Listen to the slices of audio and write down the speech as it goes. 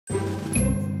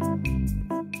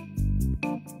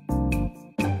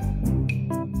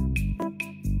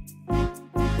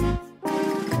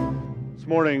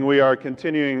morning we are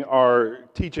continuing our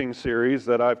teaching series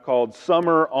that I've called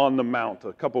Summer on the Mount,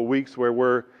 a couple weeks where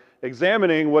we're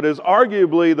examining what is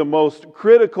arguably the most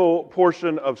critical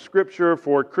portion of Scripture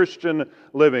for Christian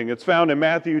living. It's found in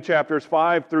Matthew chapters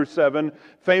 5 through 7,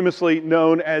 famously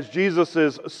known as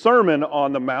Jesus' Sermon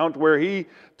on the Mount, where he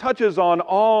touches on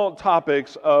all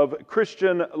topics of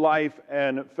Christian life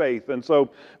and faith. And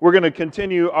so we're going to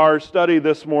continue our study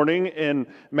this morning in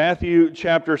Matthew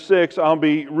chapter 6. I'll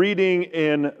be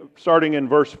reading starting in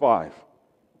verse 5.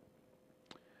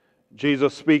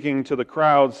 Jesus, speaking to the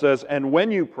crowd, says, "And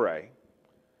when you pray,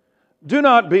 do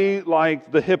not be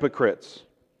like the hypocrites,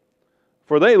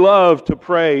 for they love to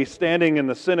pray standing in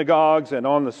the synagogues and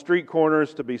on the street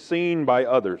corners to be seen by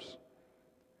others.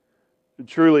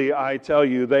 Truly, I tell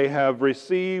you, they have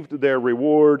received their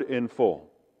reward in full.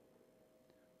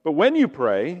 But when you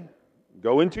pray,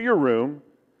 go into your room,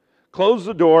 close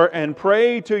the door, and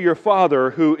pray to your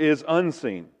Father who is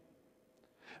unseen.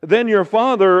 Then your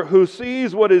Father who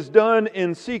sees what is done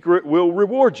in secret will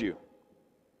reward you.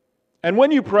 And when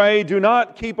you pray, do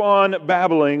not keep on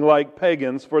babbling like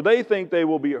pagans, for they think they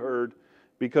will be heard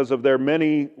because of their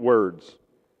many words.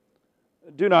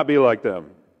 Do not be like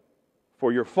them,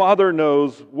 for your Father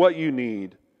knows what you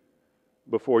need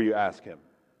before you ask Him."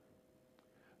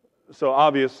 So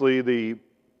obviously the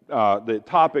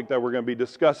topic that we're going to be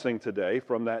discussing today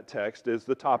from that text is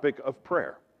the topic of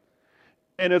prayer.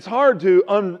 And it's hard to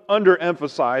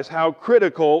underemphasize how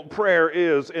critical prayer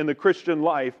is in the Christian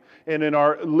life and in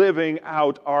our living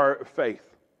out our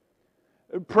faith.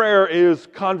 Prayer is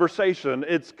conversation,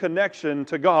 it's connection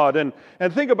to God. And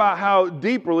think about how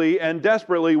deeply and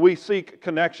desperately we seek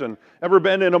connection. Ever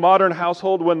been in a modern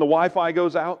household when the Wi-Fi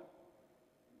goes out?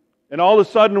 And all of a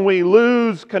sudden we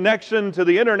lose connection to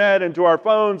the internet and to our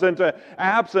phones and to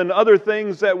apps and other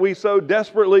things that we so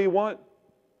desperately want.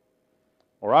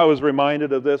 Or I was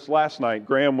reminded of this last night.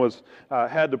 Graham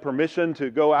had the permission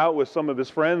to go out with some of his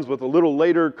friends with a little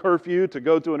later curfew to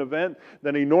go to an event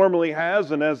than he normally has.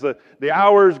 And as the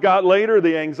hours got later,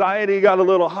 the anxiety got a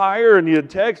little higher, and you'd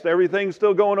text, everything's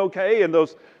still going okay. And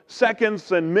those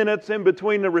seconds and minutes in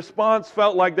between the response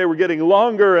felt like they were getting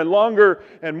longer and longer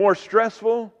and more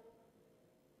stressful.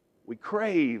 We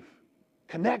crave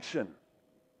connection.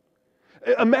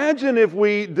 Imagine if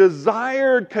we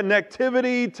desired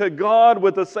connectivity to God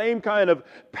with the same kind of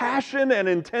passion and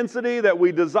intensity that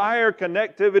we desire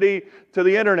connectivity to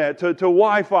the internet, to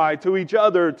Wi-Fi, to each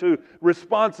other, to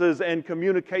responses and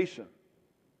communication.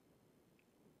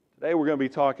 Today we're going to be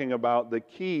talking about the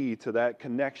key to that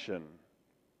connection,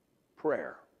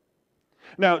 prayer.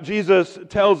 Now, Jesus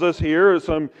tells us here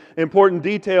some important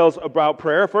details about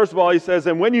prayer. First of all, He says,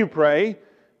 "And when you pray,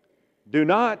 do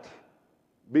not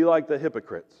be like the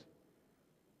hypocrites."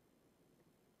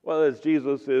 Well, as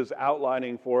Jesus is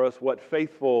outlining for us what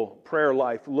faithful prayer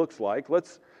life looks like,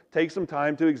 let's take some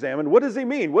time to examine, what does He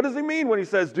mean? What does He mean when He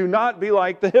says, "Do not be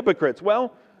like the hypocrites"?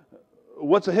 Well,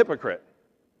 what's a hypocrite?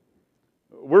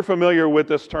 We're familiar with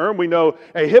this term. We know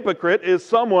a hypocrite is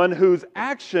someone whose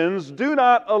actions do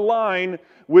not align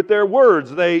with their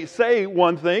words. They say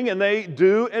one thing and they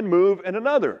do and move in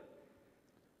another.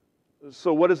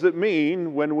 So what does it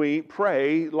mean when we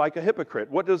pray like a hypocrite?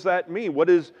 What does that mean?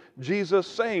 What is Jesus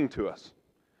saying to us?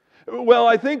 Well,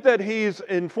 I think that He's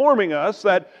informing us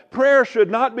that prayer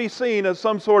should not be seen as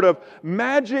some sort of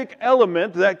magic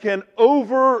element that can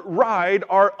override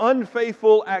our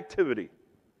unfaithful activity.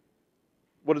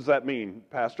 What does that mean,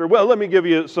 Pastor? Well, let me give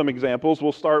you some examples.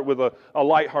 We'll start with a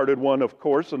lighthearted one, of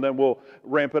course, and then we'll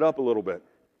ramp it up a little bit.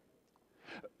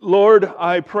 Lord,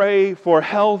 I pray for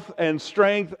health and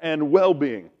strength and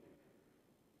well-being.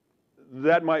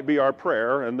 That might be our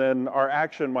prayer, and then our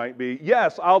action might be,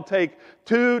 yes, I'll take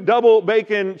 2 double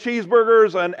bacon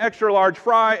cheeseburgers, an extra large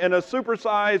fry, and a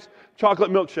supersized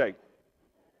chocolate milkshake.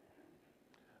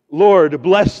 Lord,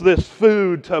 bless this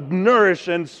food to nourish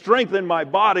and strengthen my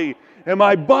body, and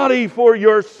my body for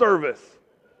your service.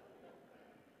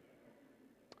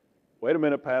 Wait a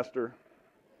minute, Pastor.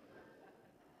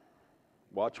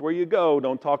 Watch where you go.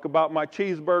 Don't talk about my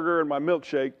cheeseburger and my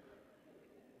milkshake.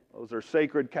 Those are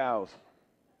sacred cows.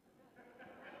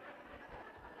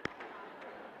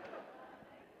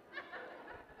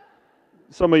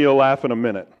 Some of you will laugh in a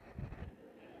minute.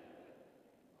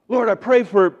 Lord, I pray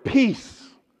for peace.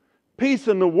 Peace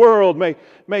in the world. May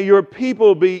your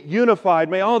people be unified.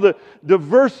 May all the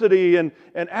diversity and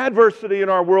adversity in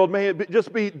our world, may it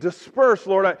just be dispersed,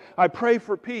 Lord. I pray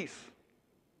for peace.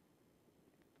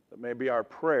 That may be our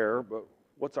prayer, but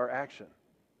what's our action?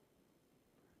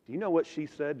 Do you know what she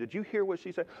said? Did you hear what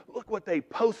she said? Look what they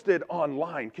posted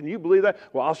online. Can you believe that?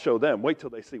 Well, I'll show them. Wait till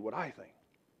they see what I think.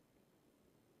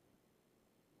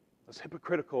 That's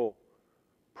hypocritical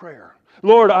prayer.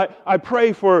 Lord, I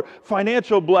pray for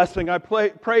financial blessing. I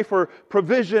pray for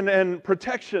provision and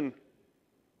protection.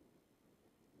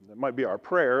 That might be our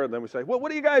prayer. And then we say, well, what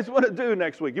do you guys want to do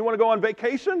next week? You want to go on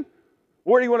vacation?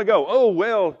 Where do you want to go? Oh,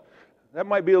 well, that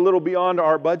might be a little beyond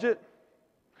our budget.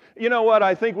 You know what?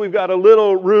 I think we've got a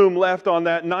little room left on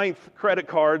that 9th credit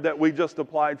card that we just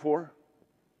applied for.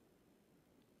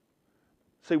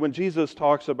 See, when Jesus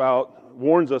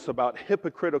warns us about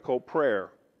hypocritical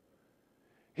prayer,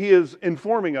 He is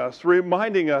informing us,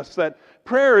 reminding us that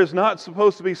prayer is not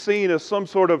supposed to be seen as some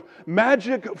sort of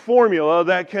magic formula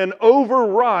that can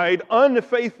override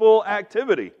unfaithful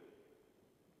activity.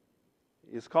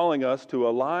 He's calling us to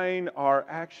align our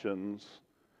actions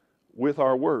with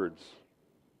our words.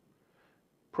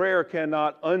 Prayer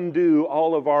cannot undo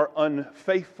all of our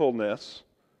unfaithfulness.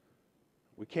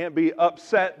 We can't be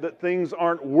upset that things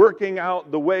aren't working out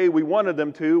the way we wanted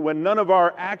them to when none of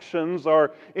our actions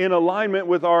are in alignment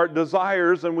with our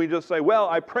desires and we just say, well,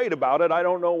 I prayed about it. I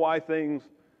don't know why things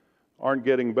aren't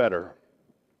getting better.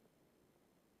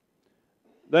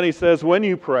 Then he says, when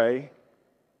you pray,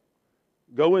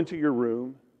 go into your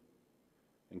room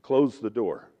and close the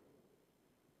door.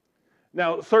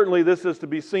 Now, certainly this is to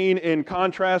be seen in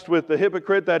contrast with the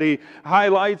hypocrite that he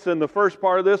highlights in the first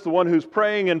part of this, the one who's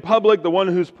praying in public, the one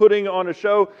who's putting on a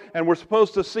show, and we're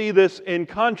supposed to see this in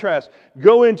contrast.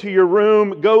 Go into your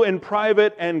room, go in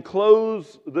private, and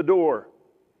close the door.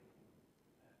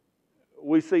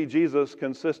 We see Jesus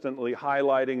consistently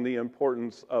highlighting the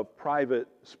importance of private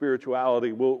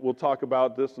spirituality. We'll talk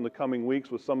about this in the coming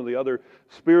weeks with some of the other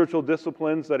spiritual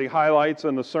disciplines that he highlights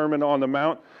in the Sermon on the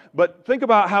Mount. But think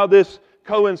about how this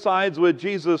coincides with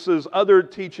Jesus' other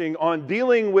teaching on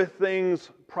dealing with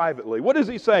things privately. What does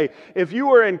he say? If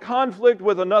you are in conflict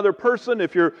with another person,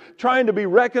 if you're trying to be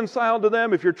reconciled to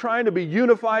them, if you're trying to be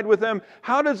unified with them,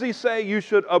 how does he say you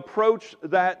should approach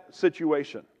that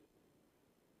situation?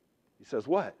 He says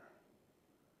what?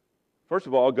 First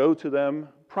of all, go to them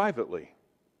privately.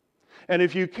 And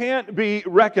if you can't be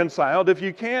reconciled, if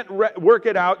you can't work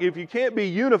it out, if you can't be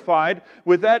unified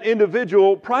with that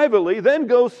individual privately, then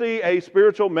go see a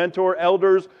spiritual mentor,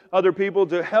 elders, other people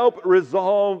to help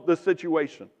resolve the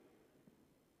situation.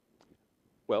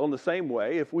 Well, in the same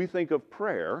way, if we think of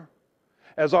prayer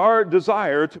as our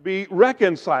desire to be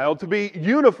reconciled, to be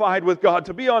unified with God,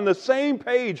 to be on the same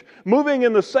page, moving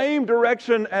in the same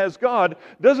direction as God,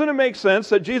 doesn't it make sense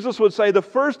that Jesus would say the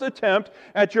first attempt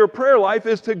at your prayer life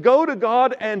is to go to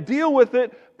God and deal with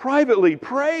it privately,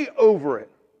 pray over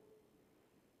it,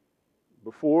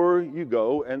 before you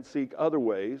go and seek other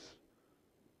ways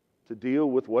to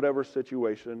deal with whatever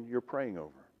situation you're praying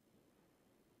over?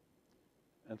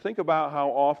 And think about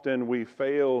how often we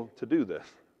fail to do this.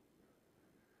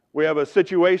 We have a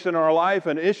situation in our life,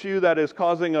 an issue that is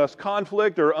causing us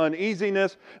conflict or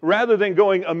uneasiness. Rather than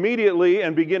going immediately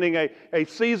and beginning a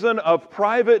season of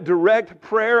private, direct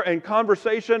prayer and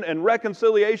conversation and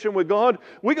reconciliation with God,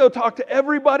 we go talk to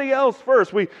everybody else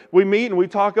first. We meet and we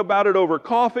talk about it over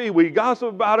coffee. We gossip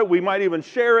about it. We might even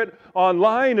share it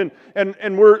online.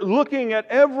 And we're looking at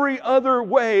every other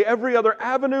way, every other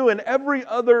avenue, and every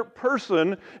other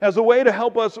person as a way to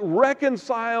help us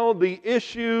reconcile the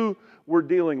issue we're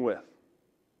dealing with.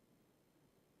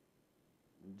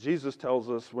 Jesus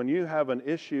tells us when you have an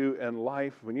issue in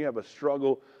life, when you have a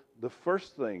struggle, the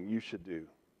first thing you should do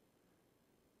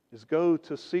is go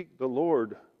to seek the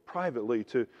Lord privately,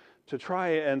 to try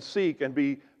and seek and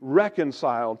be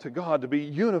reconciled to God, to be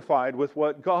unified with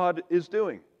what God is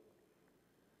doing.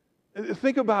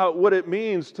 Think about what it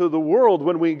means to the world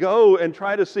when we go and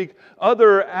try to seek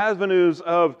other avenues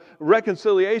of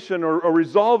reconciliation or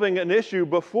resolving an issue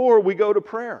before we go to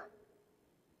prayer.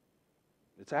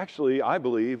 It's actually, I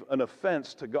believe, an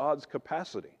offense to God's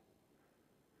capacity.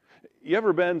 You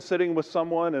ever been sitting with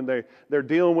someone and they're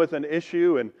dealing with an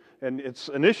issue and it's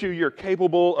an issue you're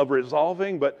capable of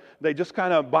resolving, but they just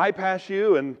kind of bypass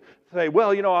you and say,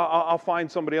 well, I'll find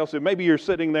somebody else. Maybe you're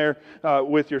sitting there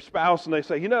with your spouse and they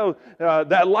say,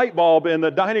 that light bulb in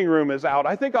the dining room is out.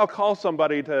 I think I'll call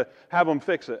somebody to have them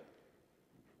fix it.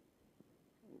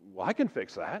 Well, I can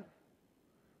fix that.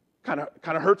 Kind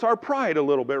of hurts our pride a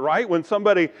little bit, right? When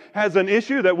somebody has an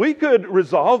issue that we could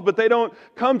resolve, but they don't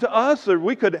come to us, or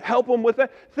we could help them with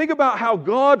that. Think about how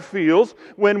God feels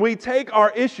when we take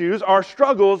our issues, our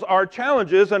struggles, our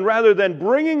challenges, and rather than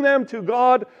bringing them to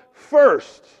God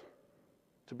first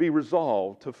to be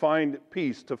resolved, to find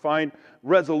peace, to find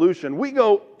resolution, we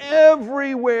go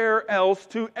everywhere else,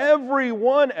 to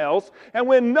everyone else, and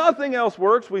when nothing else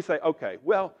works, we say, okay,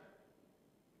 well,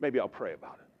 maybe I'll pray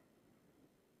about it.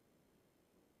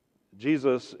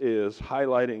 Jesus is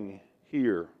highlighting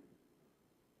here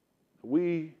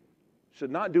We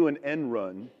should not do an end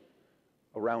run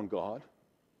around God.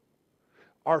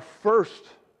 Our first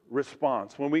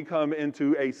response when we come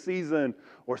into a season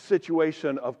or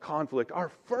situation of conflict, our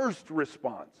first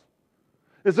response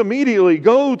is immediately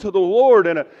go to the Lord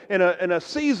in a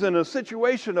season, a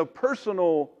situation of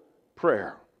personal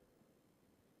prayer.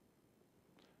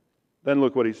 Then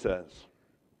look what he says.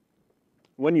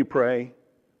 When you pray,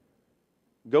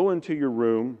 go into your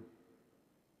room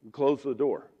and close the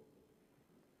door.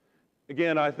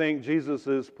 Again, I think Jesus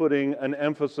is putting an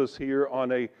emphasis here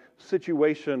on a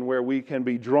situation where we can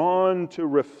be drawn to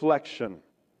reflection.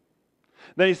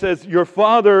 Then he says, your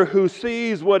Father who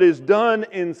sees what is done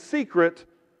in secret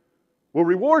will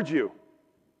reward you.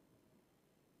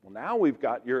 Well, now we've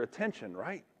got your attention,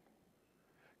 right?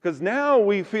 Because now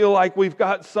we feel like we've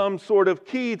got some sort of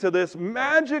key to this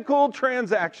magical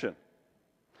transaction.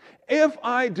 If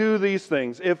I do these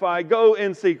things, if I go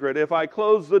in secret, if I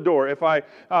close the door, if I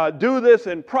do this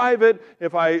in private,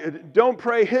 if I don't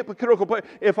pray hypocritical prayer,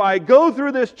 if I go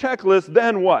through this checklist,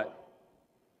 then what?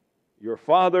 Your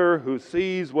Father who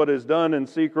sees what is done in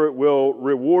secret will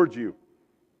reward you.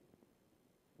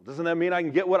 Doesn't that mean I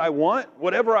can get what I want?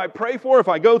 Whatever I pray for, if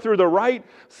I go through the right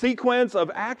sequence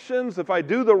of actions, if I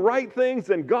do the right things,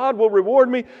 then God will reward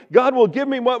me. God will give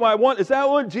me what I want. Is that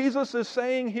what Jesus is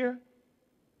saying here?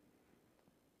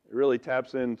 It really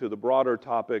taps into the broader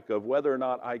topic of whether or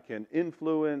not I can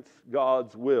influence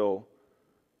God's will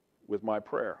with my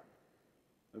prayer.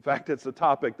 In fact, it's a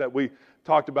topic that we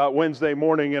talked about Wednesday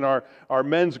morning in our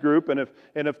men's group. And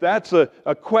if that's a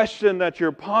question that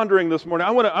you're pondering this morning,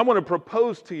 I want to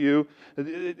propose to you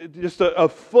just a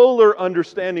fuller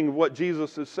understanding of what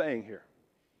Jesus is saying here.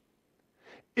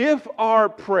 If our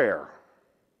prayer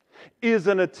is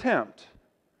an attempt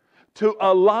to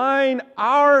align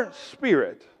our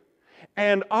spirit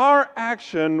and our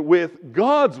action with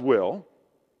God's will,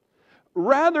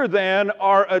 rather than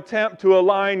our attempt to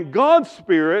align God's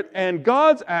spirit and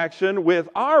God's action with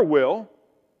our will,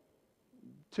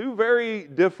 two very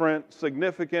different,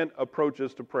 significant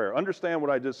approaches to prayer. Understand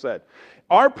what I just said.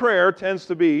 Our prayer tends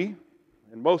to be,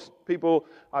 and most people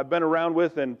I've been around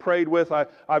with and prayed with,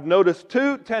 I've noticed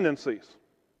two tendencies.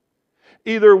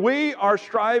 Either we are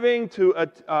striving to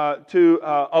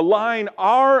align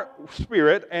our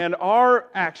spirit and our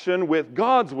action with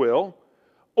God's will,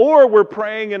 or we're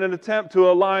praying in an attempt to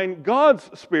align God's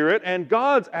spirit and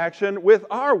God's action with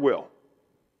our will.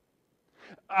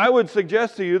 I would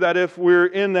suggest to you that if we're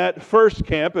in that first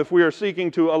camp, if we are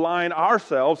seeking to align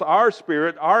ourselves, our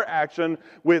spirit, our action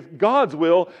with God's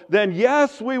will, then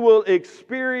yes, we will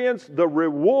experience the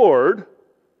reward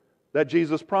that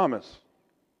Jesus promised.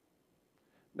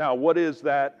 Now, what is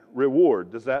that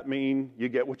reward? Does that mean you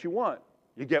get what you want?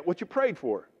 You get what you prayed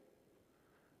for?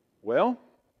 Well,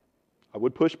 I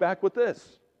would push back with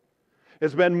this.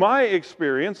 It's been my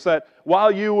experience that while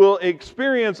you will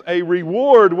experience a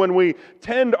reward when we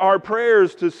tend our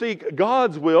prayers to seek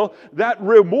God's will, that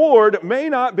reward may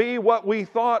not be what we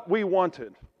thought we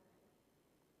wanted.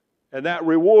 And that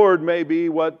reward may be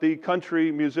what the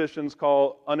country musicians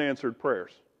call unanswered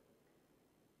prayers.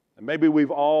 And maybe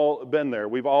we've all been there.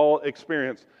 We've all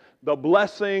experienced the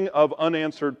blessing of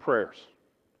unanswered prayers.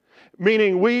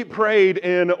 Meaning we prayed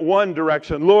in one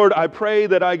direction. Lord, I pray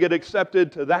that I get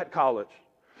accepted to that college.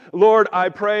 Lord, I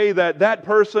pray that that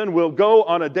person will go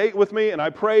on a date with me, and I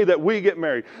pray that we get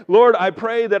married. Lord, I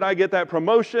pray that I get that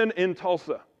promotion in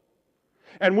Tulsa.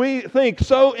 And we think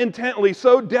so intently,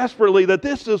 so desperately that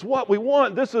this is what we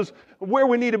want. This is where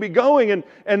we need to be going.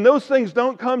 And those things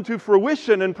don't come to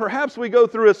fruition. And perhaps we go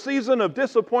through a season of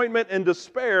disappointment and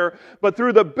despair. But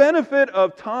through the benefit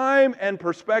of time and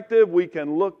perspective, we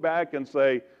can look back and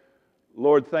say,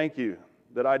 Lord, thank you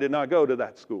that I did not go to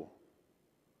that school.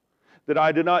 That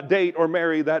I did not date or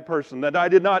marry that person. That I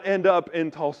did not end up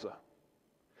in Tulsa.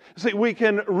 See, we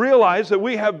can realize that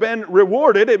we have been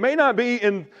rewarded. It may not be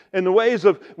in the ways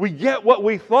of we get what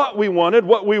we thought we wanted,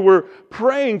 what we were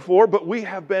praying for, but we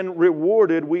have been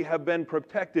rewarded, we have been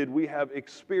protected, we have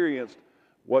experienced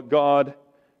what God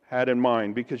had in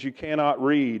mind. Because you cannot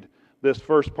read this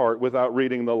first part without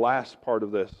reading the last part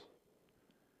of this.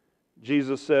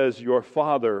 Jesus says, your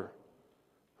Father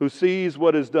who sees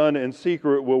what is done in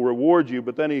secret will reward you.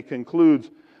 But then he concludes,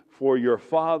 for your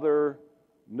Father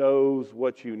knows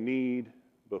what you need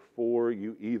before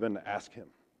you even ask Him.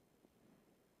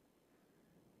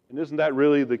 And isn't that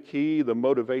really the key, the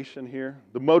motivation here?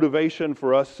 The motivation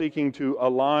for us seeking to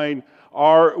align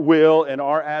our will and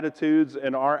our attitudes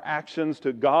and our actions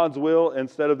to God's will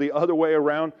instead of the other way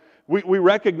around. We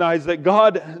recognize that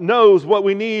God knows what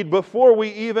we need before we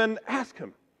even ask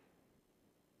Him.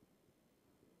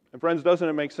 And friends, doesn't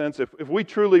it make sense? If we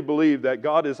truly believe that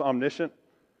God is omniscient,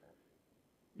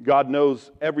 God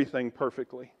knows everything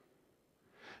perfectly,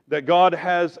 that God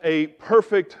has a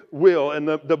perfect will and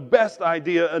the best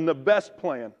idea and the best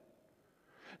plan,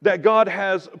 that God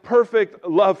has perfect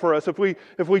love for us, if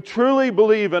we truly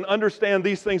believe and understand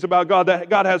these things about God, that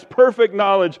God has perfect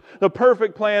knowledge, the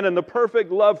perfect plan, and the perfect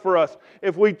love for us,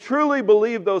 if we truly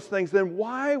believe those things, then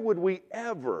why would we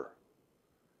ever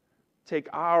take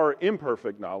our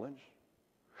imperfect knowledge,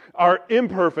 our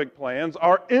imperfect plans,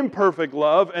 our imperfect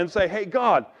love, and say, hey,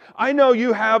 God, I know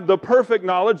you have the perfect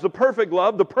knowledge, the perfect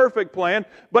love, the perfect plan,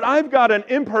 but I've got an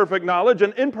imperfect knowledge,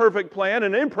 an imperfect plan,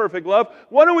 an imperfect love.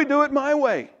 Why don't we do it my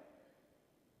way?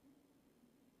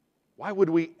 Why would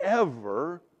we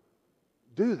ever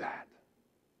do that?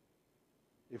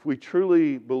 If we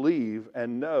truly believe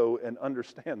and know and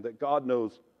understand that God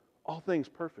knows all things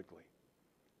perfectly,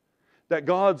 that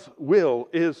God's will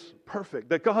is perfect,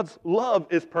 that God's love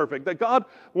is perfect, that God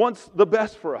wants the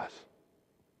best for us.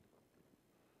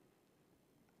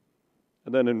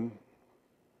 And then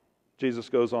Jesus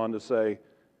goes on to say,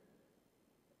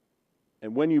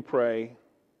 and when you pray,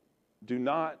 do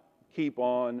not keep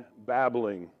on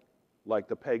babbling like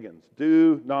the pagans.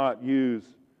 Do not use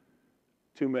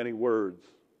too many words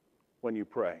when you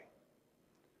pray.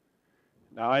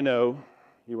 Now I know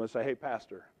you want to say, hey,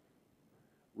 Pastor,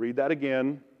 read that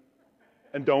again,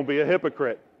 and don't be a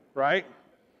hypocrite, right?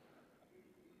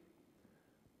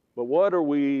 But what are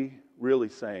we really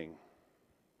saying?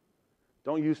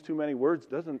 Don't use too many words.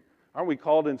 Aren't we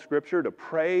called in Scripture to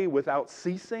pray without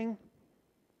ceasing?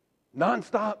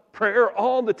 Nonstop prayer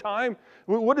all the time?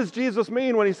 What does Jesus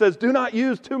mean when he says, do not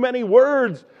use too many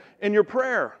words in your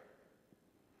prayer?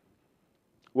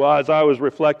 Well, as I was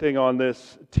reflecting on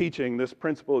this teaching, this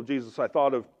principle of Jesus, I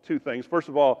thought of two things. First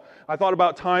of all, I thought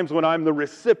about times when I'm the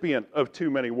recipient of too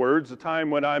many words, a time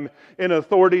when I'm in an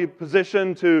authority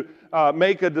position to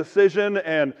make a decision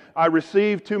and I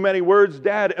receive too many words.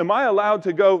 Dad, am I allowed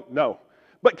to go? No.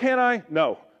 But can I?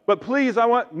 No. But please, I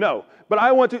want? No. But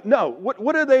I want to? No.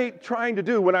 What are they trying to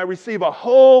do when I receive a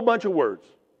whole bunch of words?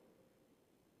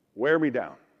 Wear me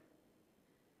down.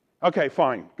 Okay,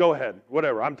 fine. Go ahead.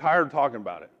 Whatever. I'm tired of talking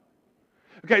about it.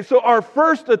 Okay, so our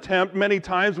first attempt many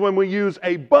times when we use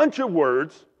a bunch of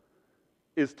words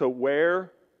is to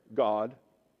wear God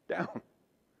down.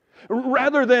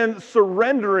 Rather than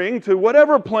surrendering to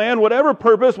whatever plan, whatever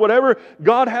purpose, whatever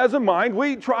God has in mind,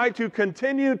 we try to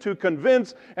continue to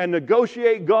convince and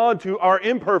negotiate God to our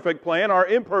imperfect plan, our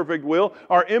imperfect will,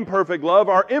 our imperfect love,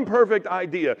 our imperfect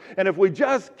idea. And if we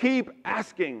just keep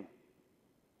asking,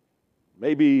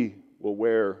 maybe we'll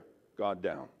wear God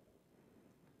down.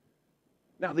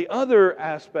 Now, the other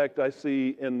aspect I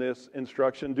see in this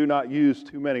instruction, do not use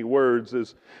too many words,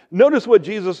 is notice what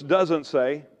Jesus doesn't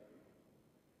say.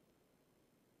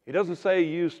 He doesn't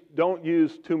say don't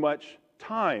use too much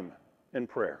time in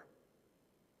prayer.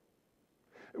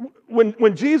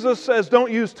 When Jesus says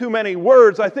don't use too many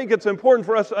words, I think it's important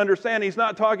for us to understand he's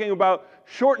not talking about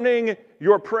shortening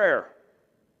your prayer.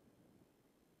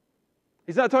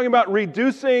 He's not talking about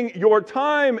reducing your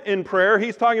time in prayer.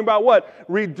 He's talking about what?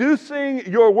 Reducing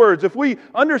your words. If we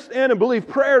understand and believe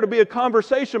prayer to be a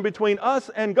conversation between us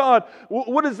and God,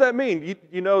 what does that mean?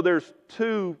 You know, there's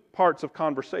two parts of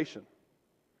conversation.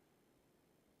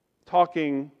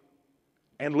 Talking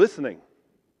and listening.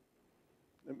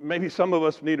 Maybe some of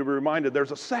us need to be reminded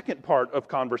there's a second part of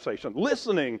conversation.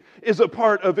 Listening is a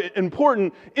part of an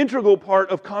important, integral part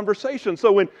of conversation.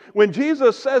 So when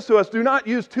Jesus says to us, do not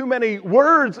use too many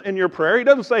words in your prayer, he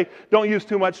doesn't say don't use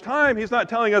too much time. He's not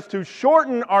telling us to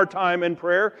shorten our time in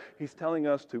prayer. He's telling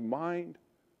us to mind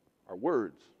our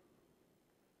words.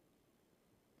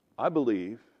 I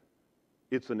believe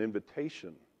it's an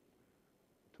invitation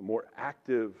to more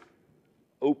active,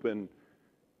 open,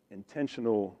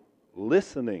 intentional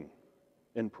listening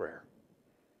in prayer.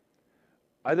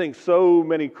 I think so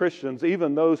many Christians,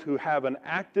 even those who have an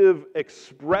active,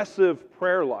 expressive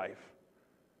prayer life,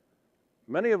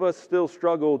 many of us still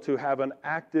struggle to have an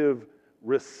active,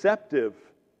 receptive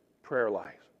prayer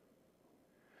life.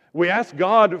 We ask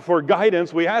God for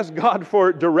guidance, we ask God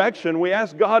for direction, we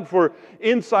ask God for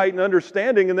insight and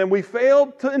understanding, and then we fail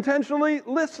to intentionally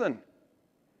listen.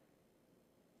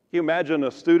 Can you imagine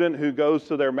a student who goes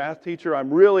to their math teacher? I'm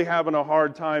really having a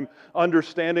hard time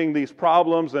understanding these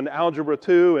problems in Algebra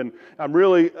 2, and I'm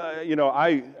really,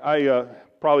 I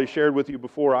probably shared with you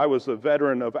before, I was a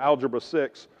veteran of Algebra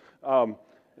 6.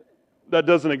 That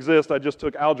doesn't exist. I just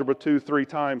took Algebra 2 3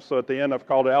 times, so at the end I've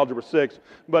called it Algebra 6.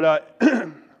 But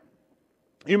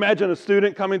You imagine a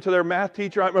student coming to their math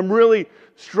teacher, I'm really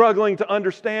struggling to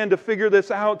understand, to figure this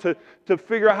out, to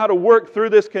figure out how to work through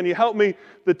this. Can you help me?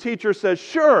 The teacher says,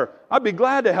 sure, I'd be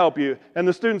glad to help you. And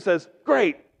the student says,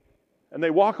 great. And they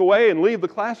walk away and leave the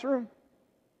classroom.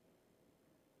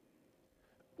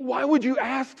 Why would you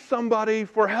ask somebody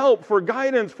for help, for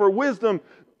guidance, for wisdom,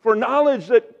 for knowledge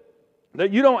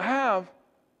that you don't have?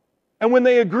 And when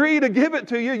they agree to give it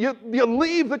to you, you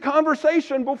leave the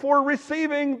conversation before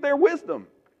receiving their wisdom.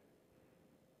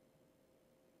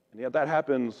 And yet that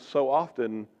happens so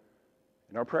often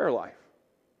in our prayer life.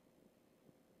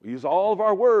 We use all of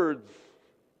our words.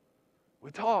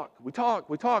 We talk,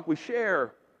 we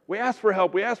share. We ask for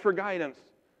help, we ask for guidance.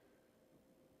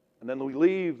 And then we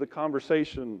leave the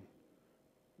conversation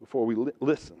before we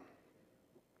listen.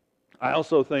 I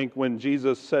also think when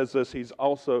Jesus says this, he's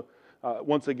also,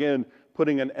 once again,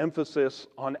 putting an emphasis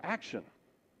on action.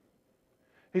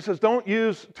 He says, don't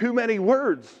use too many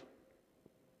words.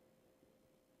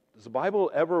 Does the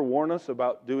Bible ever warn us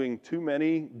about doing too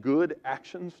many good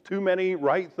actions, too many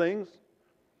right things?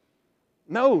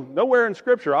 No, nowhere in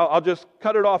Scripture. I'll just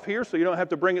cut it off here so you don't have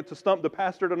to bring it to stump the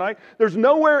pastor tonight. There's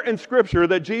nowhere in Scripture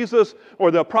that Jesus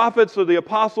or the prophets or the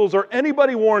apostles or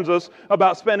anybody warns us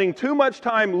about spending too much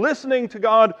time listening to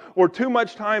God or too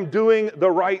much time doing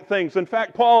the right things. In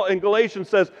fact, Paul in Galatians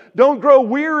says, don't grow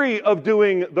weary of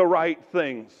doing the right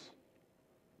things.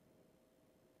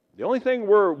 The only thing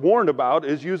we're warned about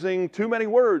is using too many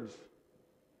words.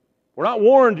 We're not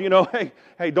warned,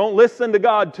 hey, don't listen to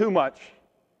God too much.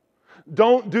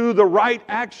 Don't do the right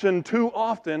action too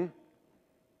often.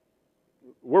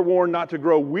 We're warned not to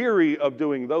grow weary of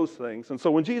doing those things. And so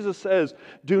when Jesus says,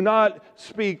 do not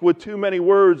speak with too many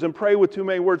words and pray with too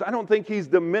many words, I don't think he's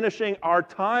diminishing our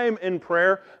time in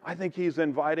prayer. I think he's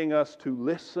inviting us to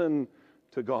listen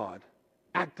to God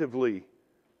actively,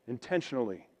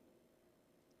 intentionally,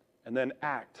 and then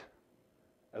act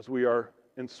as we are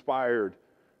inspired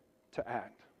to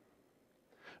act.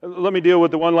 Let me deal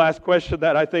with the one last question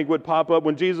that I think would pop up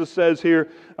when Jesus says here,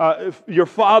 if your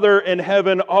Father in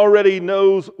heaven already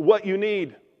knows what you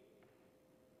need.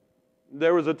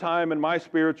 There was a time in my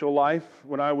spiritual life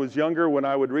when I was younger when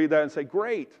I would read that and say,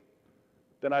 great,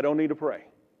 then I don't need to pray.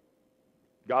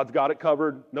 God's got it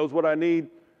covered, knows what I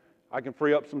need. I can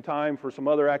free up some time for some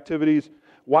other activities.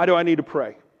 Why do I need to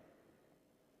pray?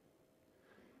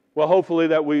 Well, hopefully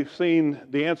that we've seen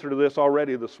the answer to this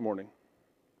already this morning.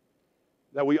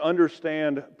 That we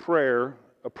understand prayer,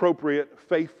 appropriate,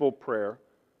 faithful prayer,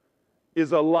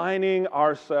 is aligning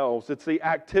ourselves. It's the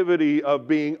activity of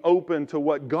being open to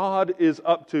what God is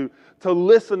up to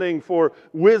listening for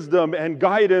wisdom and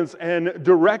guidance and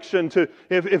direction.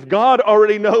 If God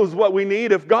already knows what we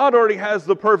need, if God already has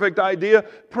the perfect idea,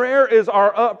 prayer is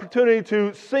our opportunity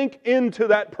to sink into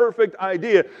that perfect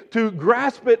idea, to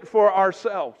grasp it for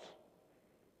ourselves.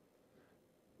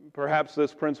 Perhaps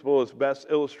this principle is best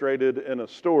illustrated in a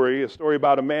story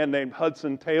about a man named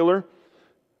Hudson Taylor.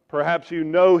 Perhaps you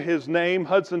know his name.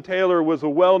 Hudson Taylor was a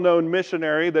well-known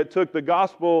missionary that took the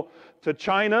gospel to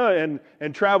China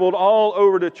and traveled all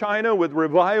over to China with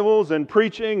revivals and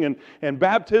preaching and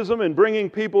baptism and bringing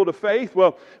people to faith.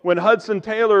 Well, when Hudson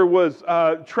Taylor was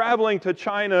traveling to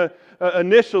China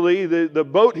initially, the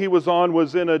boat he was on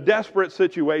was in a desperate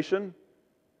situation.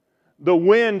 The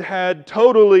wind had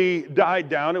totally died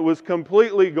down. It was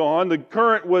completely gone. The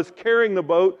current was carrying the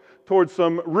boat towards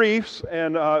some reefs,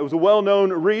 and it was a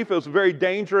well-known reef. It was a very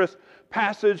dangerous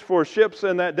passage for ships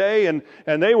in that day, and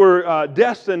they were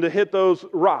destined to hit those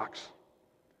rocks.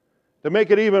 To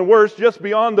make it even worse, just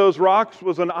beyond those rocks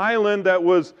was an island that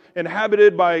was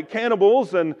inhabited by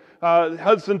cannibals, and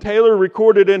Hudson Taylor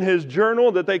recorded in his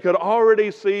journal that they could already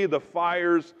see the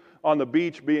fires on the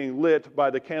beach being lit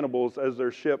by the cannibals as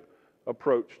their ship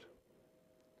approached.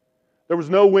 There was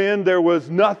no wind. There was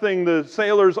nothing the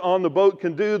sailors on the boat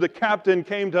can do. The captain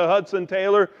came to Hudson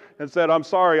Taylor and said, I'm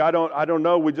sorry, I don't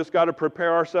know. We just got to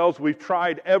prepare ourselves. We've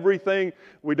tried everything.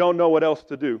 We don't know what else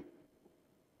to do.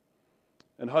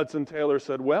 And Hudson Taylor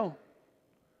said, well,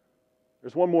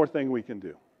 there's one more thing we can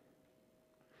do.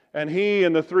 And he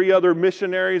and the 3 other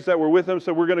missionaries that were with him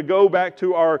said, we're going to go back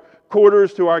to our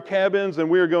quarters, to our cabins, and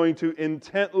we are going to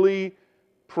intently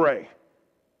pray.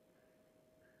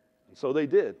 And so they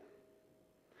did.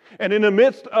 And in the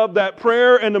midst of that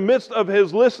prayer, in the midst of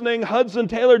his listening, Hudson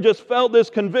Taylor just felt this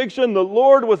conviction the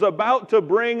Lord was about to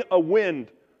bring a wind.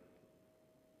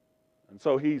 And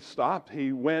so he stopped.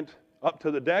 He went up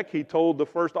to the deck. He told the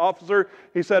first officer,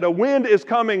 he said, a wind is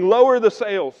coming, lower the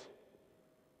sails.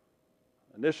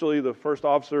 Initially, the first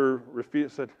officer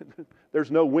said, there's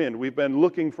no wind. We've been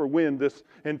looking for wind this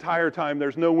entire time.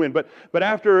 There's no wind. But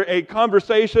after a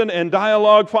conversation and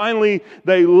dialogue, finally,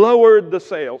 they lowered the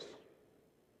sails.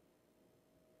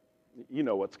 You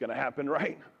know what's going to happen,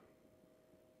 right?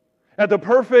 At the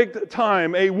perfect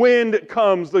time, a wind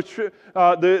comes.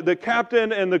 The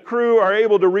captain and the crew are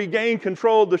able to regain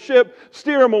control of the ship,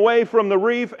 steer them away from the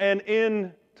reef and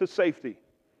into safety.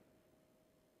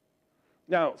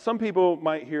 Now, some people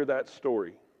might hear that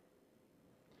story,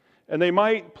 and they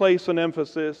might place an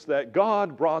emphasis that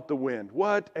God brought the wind.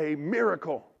 What a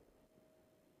miracle!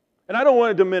 And I don't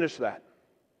want to diminish that.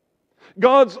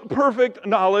 God's perfect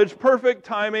knowledge, perfect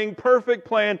timing, perfect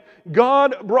plan.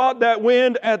 God brought that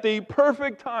wind at the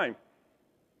perfect time.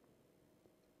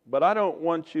 But I don't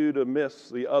want you to miss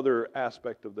the other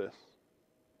aspect of this.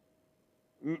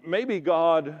 Maybe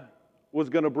God was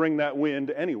going to bring that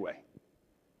wind anyway.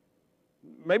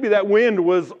 Maybe that wind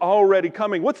was already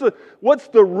coming. What's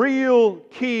the real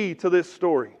key to this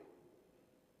story?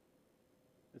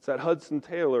 It's that Hudson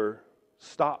Taylor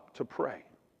stopped to pray.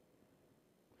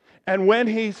 And when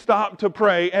he stopped to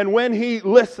pray, and when he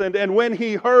listened, and when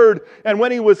he heard, and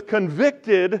when he was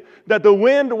convicted that the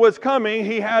wind was coming,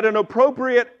 he had an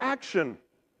appropriate action.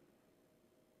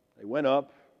 They went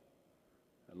up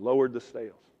and lowered the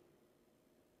sails.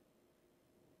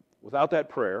 Without that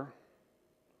prayer,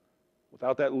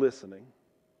 without that listening,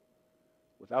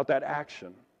 without that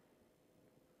action,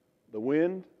 the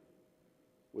wind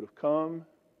would have come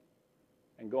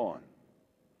and gone.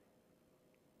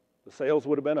 The sails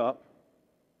would have been up,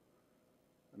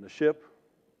 and the ship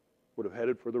would have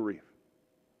headed for the reef.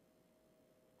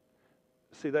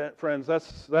 See that, friends?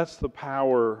 That's the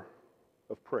power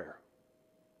of prayer.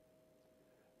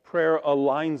 Prayer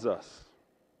aligns us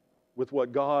with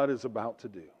what God is about to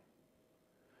do.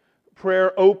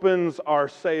 Prayer opens our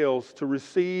sails to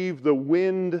receive the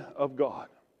wind of God,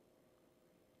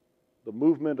 the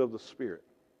movement of the Spirit,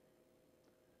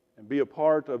 and be a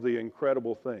part of the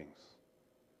incredible things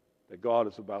that God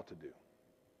is about to do.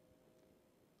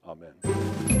 Amen.